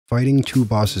Fighting two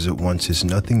bosses at once is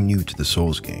nothing new to the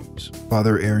Souls games.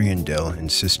 Father Ariandel and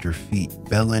Sister Feet,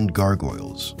 Bell-End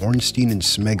Gargoyles, Ornstein and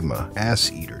Smegma,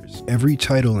 Ass Eaters. Every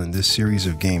title in this series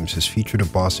of games has featured a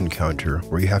boss encounter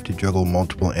where you have to juggle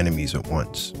multiple enemies at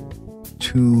once.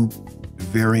 To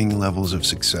varying levels of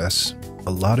success,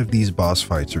 a lot of these boss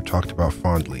fights are talked about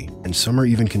fondly, and some are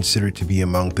even considered to be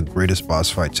among the greatest boss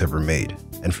fights ever made.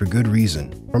 And for good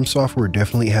reason. From Software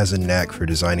definitely has a knack for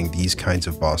designing these kinds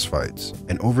of boss fights,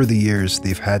 and over the years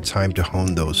they've had time to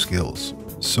hone those skills.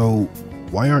 So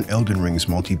why aren't Elden Ring's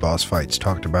multi-boss fights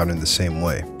talked about in the same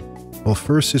way? Well,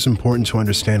 first it's important to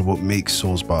understand what makes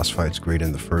Souls boss fights great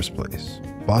in the first place.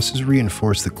 Bosses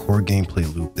reinforce the core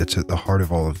gameplay loop that's at the heart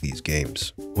of all of these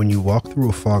games. When you walk through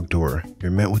a fog door,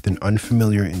 you're met with an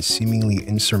unfamiliar and seemingly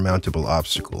insurmountable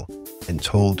obstacle, and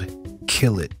told,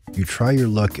 kill it. You try your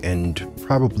luck and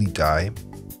probably die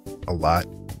a lot,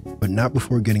 but not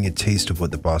before getting a taste of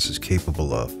what the boss is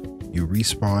capable of. You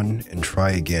respawn and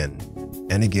try again,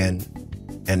 and again,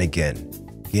 and again,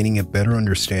 gaining a better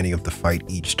understanding of the fight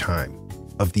each time,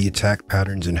 of the attack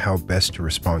patterns and how best to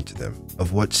respond to them,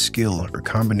 of what skill or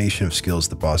combination of skills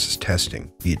the boss is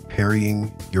testing, be it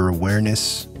parrying, your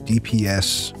awareness,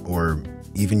 DPS, or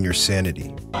even your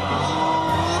sanity.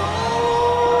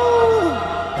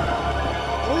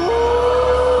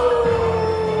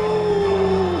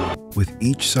 With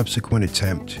each subsequent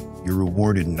attempt, you're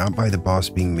rewarded not by the boss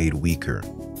being made weaker,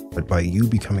 but by you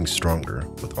becoming stronger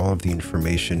with all of the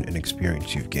information and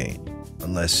experience you've gained,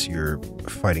 unless you're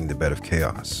fighting the bed of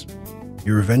chaos.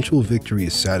 Your eventual victory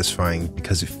is satisfying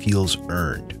because it feels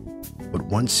earned. What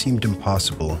once seemed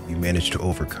impossible, you managed to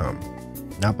overcome,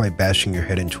 not by bashing your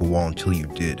head into a wall until you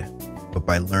did, but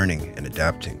by learning and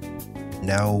adapting.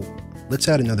 Now, let's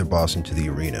add another boss into the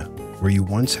arena. Where you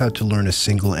once had to learn a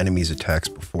single enemy's attacks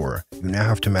before, you now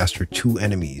have to master two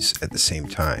enemies at the same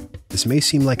time. This may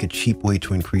seem like a cheap way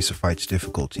to increase a fight's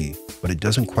difficulty, but it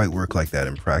doesn't quite work like that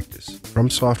in practice. From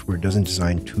Software doesn't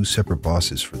design two separate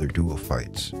bosses for their duo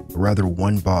fights, but rather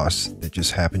one boss that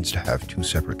just happens to have two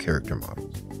separate character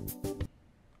models.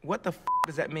 What the f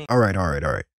does that mean? Alright.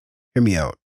 Hear me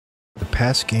out. The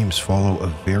past games follow a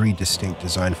very distinct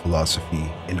design philosophy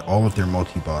in all of their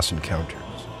multi-boss encounters.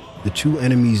 The two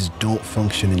enemies don't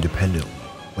function independently.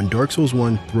 When Dark Souls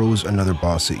 1 throws another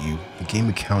boss at you, the game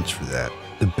accounts for that.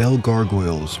 The Bell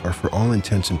Gargoyles are for all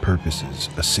intents and purposes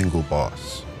a single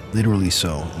boss. Literally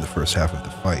so in the first half of the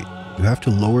fight. You have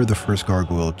to lower the first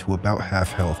gargoyle to about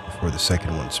half health before the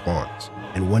second one spawns.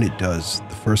 And when it does,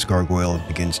 the first gargoyle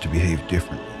begins to behave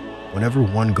differently. Whenever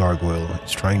one gargoyle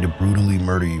is trying to brutally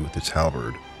murder you with its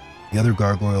halberd, the other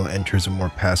gargoyle enters a more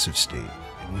passive state,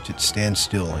 in which it stands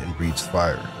still and breathes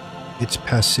fire. Its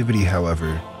passivity,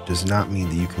 however, does not mean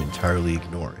that you can entirely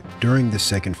ignore it. During this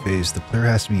second phase, the player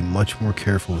has to be much more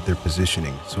careful with their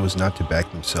positioning so as not to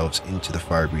back themselves into the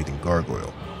fire-breathing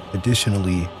gargoyle.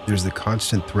 Additionally, there's the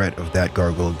constant threat of that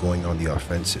gargoyle going on the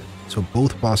offensive, so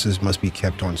both bosses must be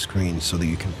kept on screen so that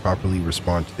you can properly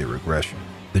respond to their aggression.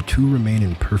 The two remain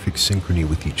in perfect synchrony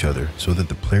with each other so that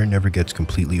the player never gets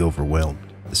completely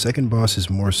overwhelmed. The second boss is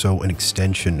more so an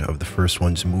extension of the first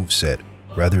one's moveset,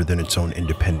 rather than its own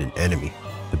independent enemy.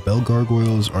 The Bell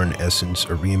Gargoyles are in essence a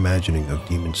reimagining of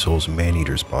Demon Souls'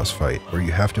 Man-Eater's boss fight, where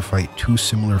you have to fight two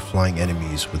similar flying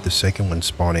enemies with the second one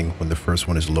spawning when the first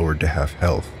one is lowered to half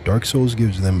health. Dark Souls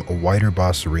gives them a wider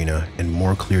boss arena and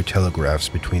more clear telegraphs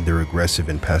between their aggressive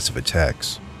and passive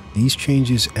attacks. These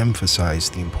changes emphasize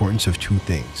the importance of two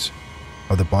things: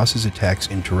 how the boss's attacks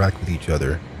interact with each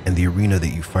other and the arena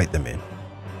that you fight them in.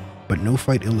 But no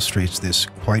fight illustrates this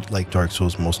quite like Dark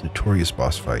Souls' most notorious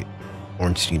boss fight,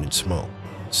 Ornstein and Smo.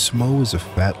 Smo is a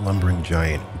fat lumbering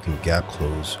giant who can gap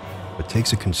close, but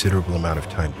takes a considerable amount of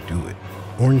time to do it.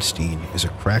 Ornstein is a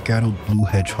crack-addled blue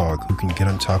hedgehog who can get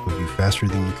on top of you faster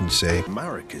than you can say,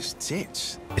 America's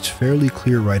tits. It's fairly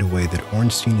clear right away that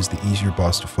Ornstein is the easier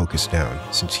boss to focus down,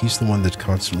 since he's the one that's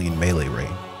constantly in melee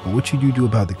range. But what you do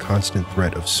about the constant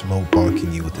threat of Smo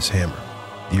bonking you with his hammer?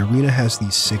 The arena has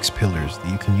these 6 pillars that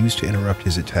you can use to interrupt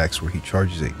his attacks where he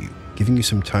charges at you, giving you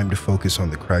some time to focus on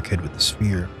the crackhead with the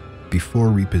sphere before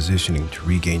repositioning to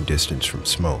regain distance from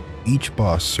Smo. Each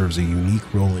boss serves a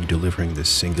unique role in delivering this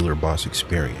singular boss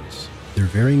experience. Their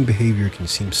varying behavior can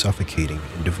seem suffocating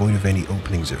and devoid of any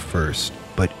openings at first,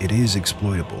 but it is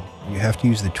exploitable, and you have to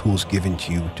use the tools given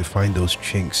to you to find those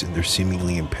chinks in their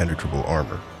seemingly impenetrable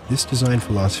armor. This design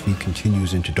philosophy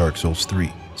continues into Dark Souls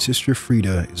 3. Sister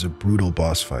Frida is a brutal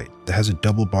boss fight that has a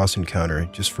double boss encounter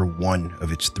just for one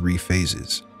of its 3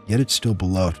 phases, yet it's still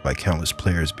beloved by countless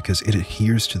players because it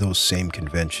adheres to those same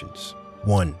conventions.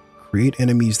 1. Create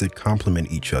enemies that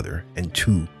complement each other, and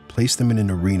 2. place them in an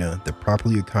arena that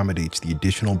properly accommodates the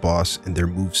additional boss and their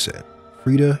moveset.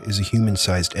 Frida is a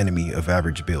human-sized enemy of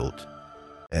average build,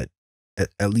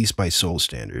 at least by soul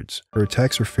standards. Her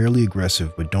attacks are fairly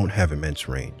aggressive but don't have immense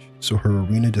range, so her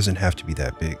arena doesn't have to be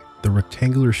that big. The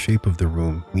rectangular shape of the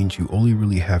room means you only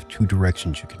really have two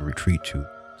directions you can retreat to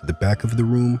the back of the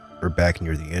room or back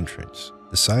near the entrance.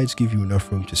 The sides give you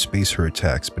enough room to space her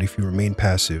attacks, but if you remain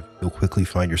passive, you'll quickly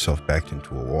find yourself backed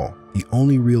into a wall. The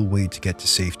only real way to get to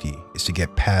safety is to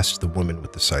get past the woman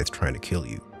with the scythe trying to kill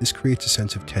you. This creates a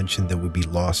sense of tension that would be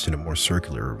lost in a more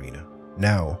circular arena.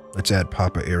 Now, let's add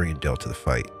Papa Ariandel to the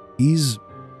fight. He's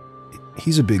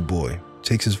a big boy,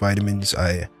 takes his vitamins.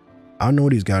 I don't know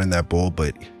what he's got in that bowl,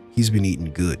 but he's been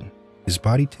eating good. His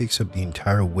body takes up the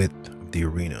entire width of the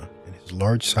arena, and his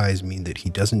large size means that he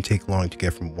doesn't take long to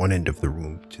get from one end of the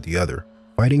room to the other.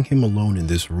 Fighting him alone in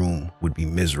this room would be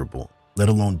miserable, let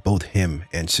alone both him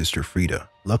and Sister Frida.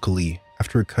 Luckily,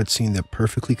 after a cutscene that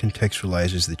perfectly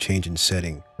contextualizes the change in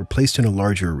setting, we're placed in a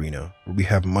larger arena where we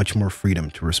have much more freedom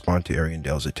to respond to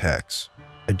Ariandel's attacks.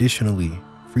 Additionally,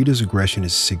 Frida's aggression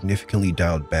is significantly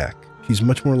dialed back. She's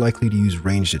much more likely to use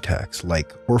ranged attacks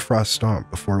like Hoarfrost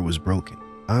Stomp before it was broken.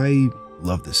 I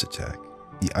love this attack.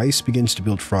 The ice begins to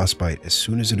build frostbite as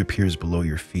soon as it appears below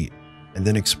your feet, and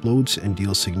then explodes and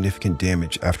deals significant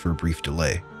damage after a brief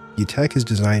delay. The attack is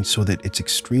designed so that it's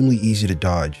extremely easy to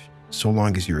dodge, so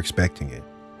long as you're expecting it.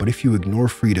 But if you ignore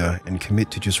Frida and commit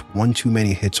to just one too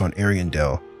many hits on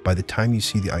Ariandel, by the time you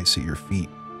see the ice at your feet,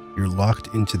 you're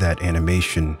locked into that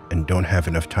animation and don't have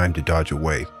enough time to dodge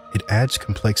away. It adds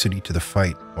complexity to the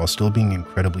fight while still being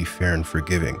incredibly fair and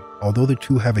forgiving. Although the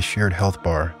two have a shared health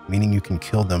bar, meaning you can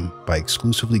kill them by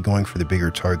exclusively going for the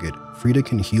bigger target, Frida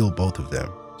can heal both of them,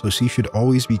 so she should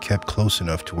always be kept close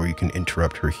enough to where you can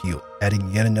interrupt her heal, adding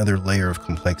yet another layer of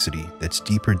complexity that's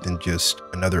deeper than just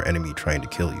another enemy trying to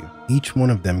kill you. Each one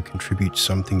of them contributes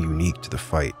something unique to the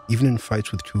fight, even in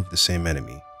fights with two of the same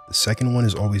enemy. The second one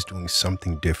is always doing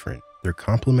something different. Their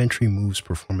complementary moves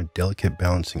perform a delicate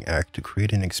balancing act to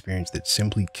create an experience that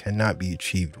simply cannot be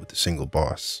achieved with a single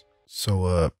boss.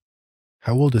 So,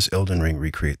 how will does Elden Ring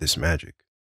recreate this magic?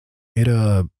 It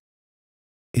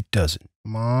doesn't.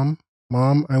 Mom,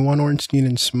 I want Ornstein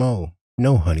and Smo.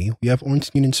 No, honey, we have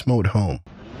Ornstein and Smo at home.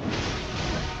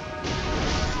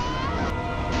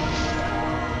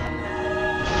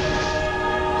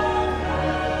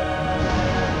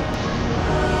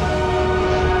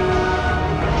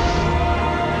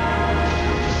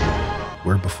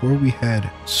 Where before we had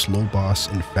slow boss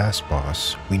and fast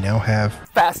boss, we now have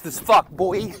Fast as fuck,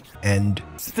 boy. And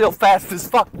Still fast as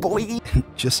fuck, boy.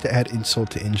 just to add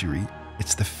insult to injury,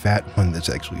 it's the fat one that's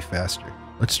actually faster.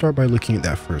 Let's start by looking at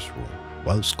that first rule.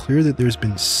 While it's clear that there's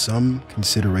been some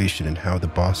consideration in how the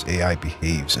boss AI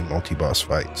behaves in multi-boss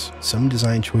fights, some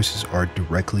design choices are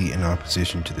directly in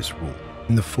opposition to this rule.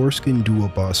 In the Foreskin Duo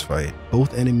boss fight,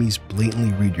 both enemies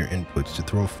blatantly read your inputs to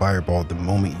throw a fireball the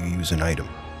moment you use an item.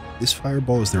 This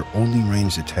fireball is their only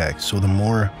ranged attack, so the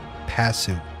more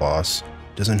passive boss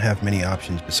doesn't have many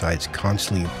options besides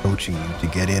constantly approaching you to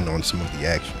get in on some of the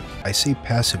action. I say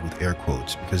passive with air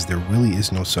quotes because there really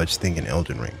is no such thing in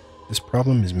Elden Ring. This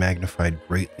problem is magnified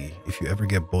greatly if you ever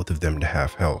get both of them to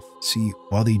half health. See,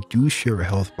 while they do share a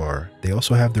health bar, they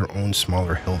also have their own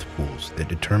smaller health pools that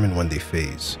determine when they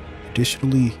phase.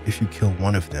 Additionally, if you kill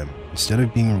one of them, instead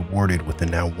of being rewarded with a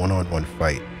now one-on-one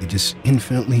fight, they just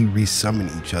infinitely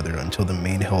resummon each other until the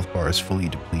main health bar is fully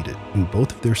depleted. In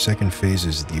both of their second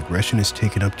phases, the aggression is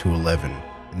taken up to 11,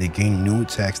 and they gain new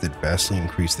attacks that vastly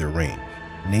increase their range,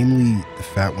 namely the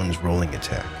fat one's rolling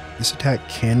attack. This attack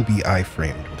can be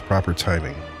iframed with proper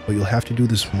timing, but you'll have to do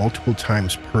this multiple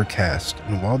times per cast,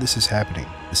 and while this is happening,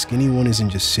 the skinny one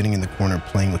isn't just sitting in the corner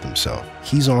playing with himself.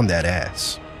 He's on that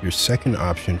ass. Your second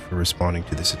option for responding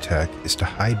to this attack is to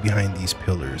hide behind these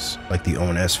pillars, like the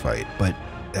ONS fight, but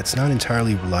that's not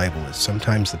entirely reliable as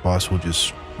sometimes the boss will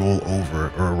just roll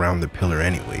over or around the pillar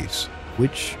anyways.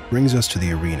 Which brings us to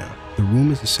the arena. The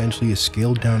room is essentially a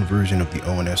scaled down version of the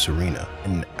ONS arena,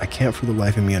 and I can't for the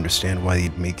life of me understand why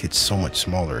they'd make it so much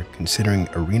smaller, considering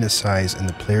arena size and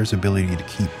the player's ability to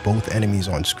keep both enemies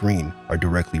on screen are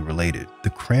directly related. The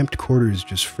cramped quarters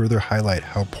just further highlight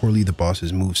how poorly the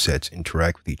boss's movesets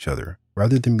interact with each other.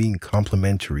 Rather than being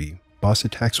complementary, boss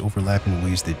attacks overlap in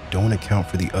ways that don't account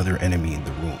for the other enemy in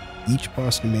the room. Each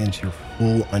boss demands your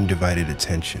full undivided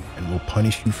attention and will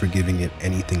punish you for giving it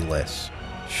anything less.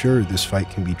 Sure, this fight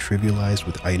can be trivialized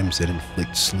with items that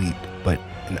inflict sleep, but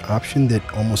an option that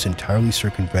almost entirely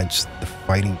circumvents the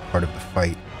fighting part of the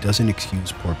fight doesn't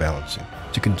excuse poor balancing.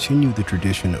 To continue the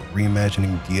tradition of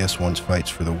reimagining DS1's fights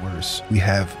for the worse, we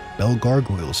have Bell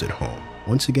Gargoyles at home.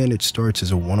 Once again, it starts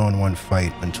as a one-on-one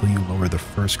fight until you lower the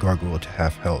first gargoyle to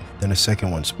half health, then a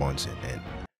second one spawns in, and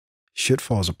shit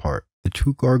falls apart. The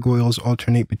two gargoyles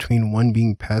alternate between one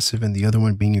being passive and the other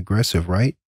one being aggressive,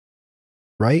 right?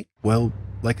 Right? Well,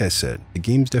 like I said, the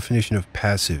game's definition of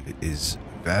passive is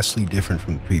vastly different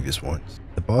from the previous ones.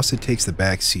 The boss that takes the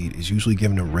back seat is usually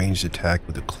given a ranged attack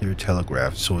with a clear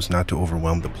telegraph so as not to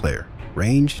overwhelm the player.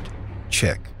 Ranged?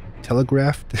 Check.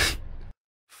 Telegraphed?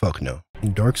 Fuck no.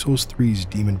 In Dark Souls 3's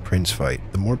Demon Prince fight,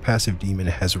 the more passive demon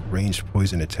has a ranged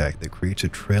poison attack that creates a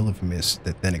trail of mist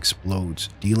that then explodes,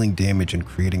 dealing damage and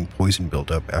creating poison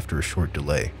buildup after a short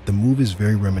delay. The move is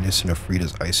very reminiscent of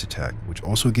Frida's ice attack, which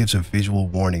also gives a visual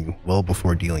warning well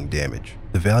before dealing damage.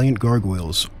 The Valiant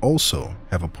Gargoyles also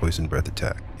have a poison breath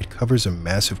attack. It covers a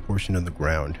massive portion of the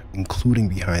ground, including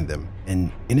behind them,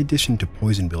 and in addition to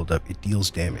poison buildup, it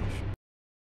deals damage.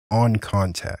 On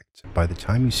contact. By the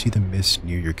time you see the mist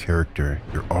near your character,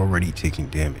 you're already taking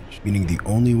damage, meaning the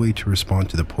only way to respond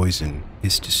to the poison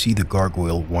is to see the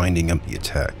gargoyle winding up the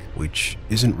attack, which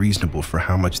isn't reasonable for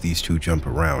how much these two jump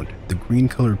around. The green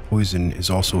colored poison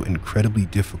is also incredibly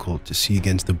difficult to see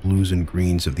against the blues and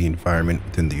greens of the environment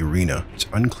within the arena. It's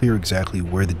unclear exactly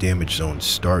where the damage zone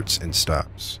starts and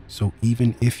stops, so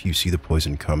even if you see the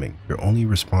poison coming, your only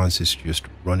response is to just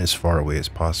run as far away as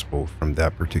possible from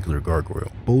that particular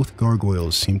gargoyle. Both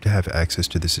gargoyles seem to have access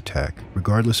to this attack,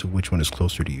 regardless of which one is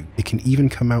closer to you. It can even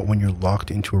come out when you're locked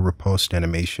into a riposte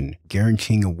animation,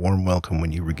 guaranteeing a warm welcome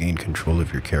when you regain control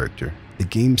of your character. The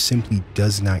game simply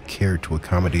does not care to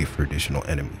accommodate for additional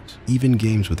enemies. Even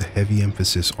games with a heavy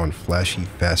emphasis on flashy,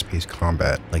 fast-paced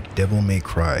combat, like Devil May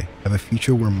Cry, have a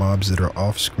feature where mobs that are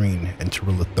off-screen enter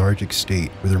a lethargic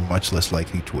state where they're much less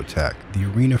likely to attack. The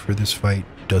arena for this fight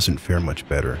doesn't fare much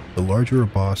better. The larger a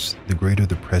boss, the greater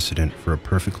the precedent for a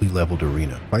perfectly leveled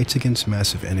arena. Fights against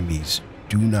massive enemies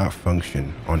do not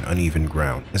function on uneven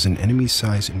ground. As an enemy's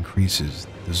size increases,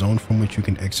 the zone from which you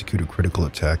can execute a critical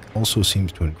attack also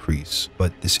seems to increase,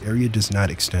 but this area does not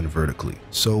extend vertically.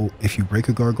 So if you break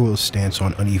a gargoyle's stance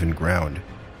on uneven ground,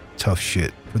 tough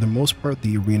shit. For the most part,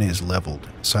 the arena is leveled,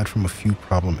 aside from a few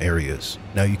problem areas.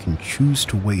 Now you can choose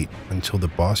to wait until the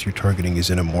boss you're targeting is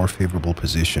in a more favorable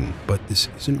position, but this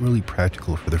isn't really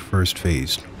practical for the first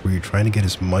phase, where you're trying to get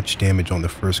as much damage on the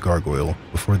first gargoyle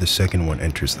before the second one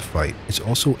enters the fight. It's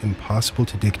also impossible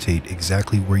to dictate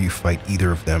exactly where you fight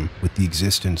either of them with the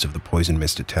existence of the poison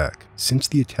mist attack. Since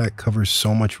the attack covers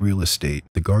so much real estate,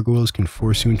 the gargoyles can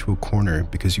force you into a corner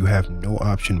because you have no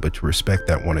option but to respect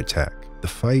that one attack. The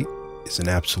fight is an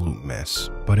absolute mess,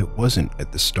 but it wasn't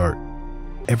at the start.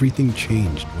 Everything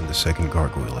changed when the second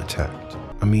gargoyle attacked.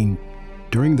 I mean,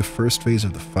 during the first phase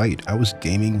of the fight, I was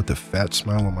gaming with a fat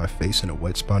smile on my face and a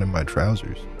wet spot in my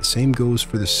trousers. The same goes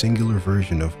for the singular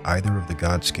version of either of the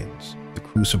godskins, the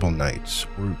Crucible Knights,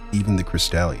 or even the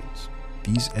Crystallians.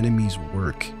 These enemies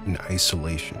work in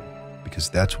isolation, because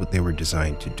that's what they were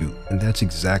designed to do, and that's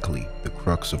exactly the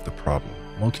crux of the problem.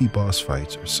 Multi-boss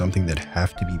fights are something that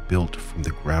have to be built from the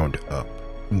ground up.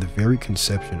 From the very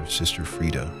conception of Sister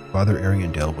Frida, Father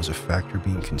Ariandel was a factor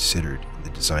being considered in the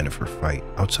design of her fight.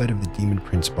 Outside of the Demon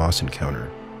Prince boss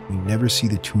encounter, we never see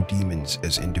the two demons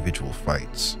as individual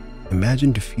fights.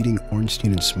 Imagine defeating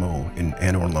Ornstein and Smo in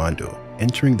Anne Orlando,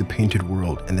 entering the Painted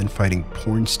World, and then fighting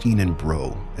Pornstein and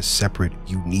Bro as separate,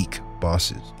 unique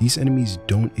bosses. These enemies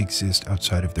don't exist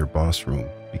outside of their boss room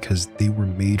because they were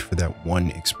made for that one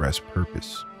express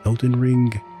purpose. Elden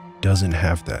Ring doesn't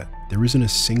have that. There isn't a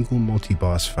single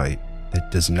multi-boss fight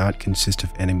that does not consist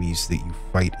of enemies that you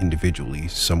fight individually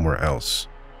somewhere else.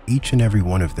 Each and every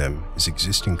one of them is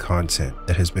existing content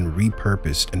that has been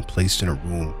repurposed and placed in a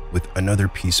room with another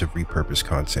piece of repurposed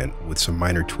content with some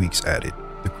minor tweaks added.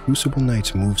 The Crucible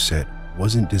Knight's moveset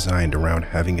wasn't designed around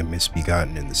having a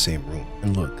misbegotten in the same room.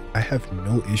 And look, I have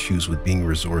no issues with being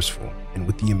resourceful, and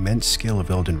with the immense scale of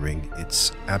Elden Ring,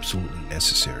 it's absolutely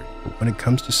necessary. But when it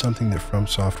comes to something that From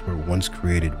Software once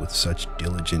created with such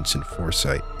diligence and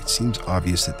foresight, it seems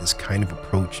obvious that this kind of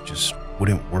approach just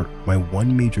wouldn't work. My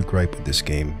one major gripe with this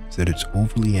game is that it's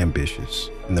overly ambitious,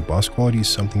 and the boss quality is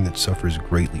something that suffers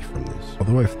greatly from this.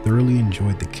 Although I've thoroughly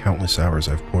enjoyed the countless hours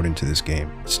I've poured into this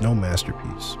game, it's no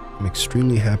masterpiece. I'm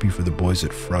extremely happy for the boys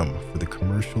at From for the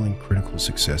commercial and critical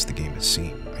success the game has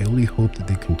seen. I only hope that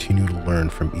they continue to learn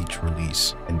from each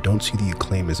release and don't see the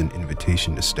acclaim as an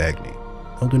invitation to stagnate.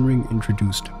 Elden Ring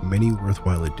introduced many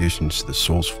worthwhile additions to the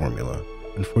Souls formula.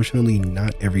 Unfortunately,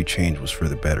 not every change was for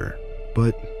the better,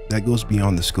 but that goes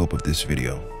beyond the scope of this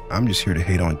video. I'm just here to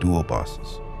hate on duo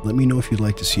bosses. Let me know if you'd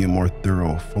like to see a more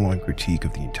thorough, full-on critique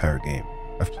of the entire game.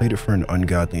 I've played it for an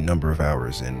ungodly number of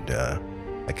hours, and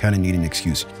I kind of need an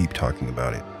excuse to keep talking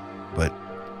about it. But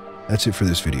That's it for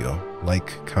this video.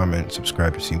 Like, comment,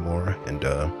 subscribe to see more, and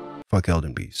fuck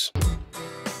Elden Beast.